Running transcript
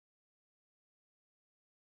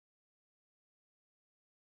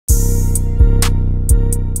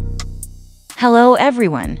Hello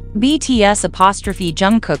everyone. BTS apostrophe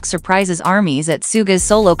Jungkook surprises armies at Suga's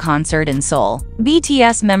solo concert in Seoul.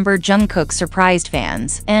 BTS member Jungkook surprised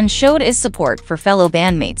fans and showed his support for fellow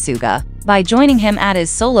bandmate Suga by joining him at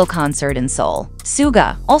his solo concert in Seoul.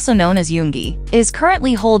 Suga, also known as Yoongi, is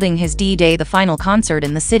currently holding his D-Day the final concert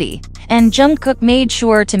in the city, and Jungkook made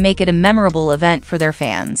sure to make it a memorable event for their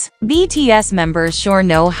fans. BTS members sure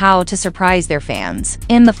know how to surprise their fans.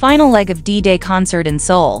 In the final leg of D-Day concert in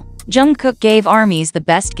Seoul, Jungkook gave armies the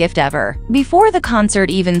best gift ever. Before the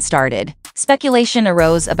concert even started, speculation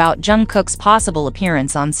arose about Jungkook's possible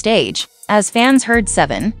appearance on stage, as fans heard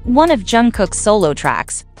 7, one of Jungkook's solo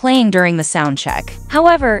tracks, playing during the soundcheck.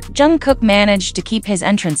 However, Jungkook managed to keep his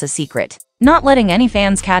entrance a secret, not letting any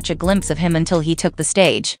fans catch a glimpse of him until he took the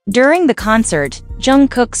stage. During the concert,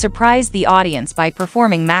 Jungkook surprised the audience by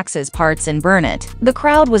performing Max's parts in Burn It. The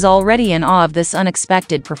crowd was already in awe of this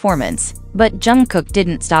unexpected performance, but Jungkook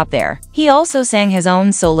didn't stop there. He also sang his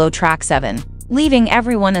own solo track 7, leaving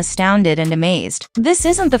everyone astounded and amazed. This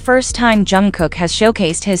isn't the first time Jungkook has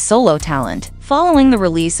showcased his solo talent. Following the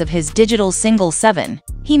release of his digital single 7,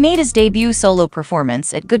 he made his debut solo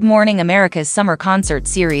performance at Good Morning America's summer concert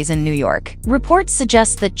series in New York. Reports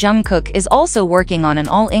suggest that Jungkook is also working on an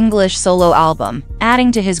all-English solo album,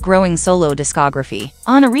 adding to his growing solo discography.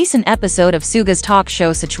 On a recent episode of Suga's talk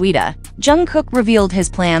show Seoul, Jungkook revealed his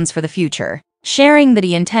plans for the future, sharing that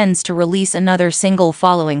he intends to release another single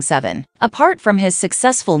following 7. Apart from his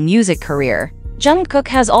successful music career, Jungkook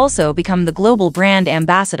has also become the global brand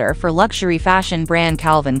ambassador for luxury fashion brand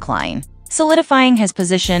Calvin Klein, solidifying his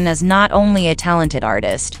position as not only a talented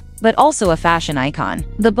artist, but also a fashion icon.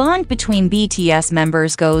 The bond between BTS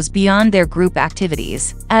members goes beyond their group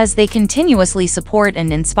activities, as they continuously support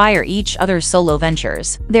and inspire each other's solo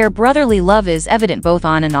ventures. Their brotherly love is evident both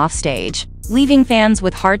on and off stage, leaving fans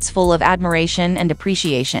with hearts full of admiration and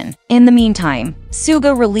appreciation. In the meantime,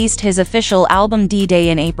 Suga released his official album D-Day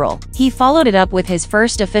in April. He followed it up with his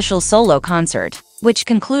first official solo concert, which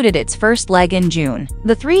concluded its first leg in June.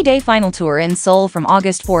 The 3-day final tour in Seoul from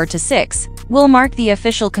August 4 to 6 will mark the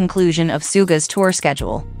official conclusion of Suga's tour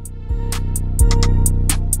schedule.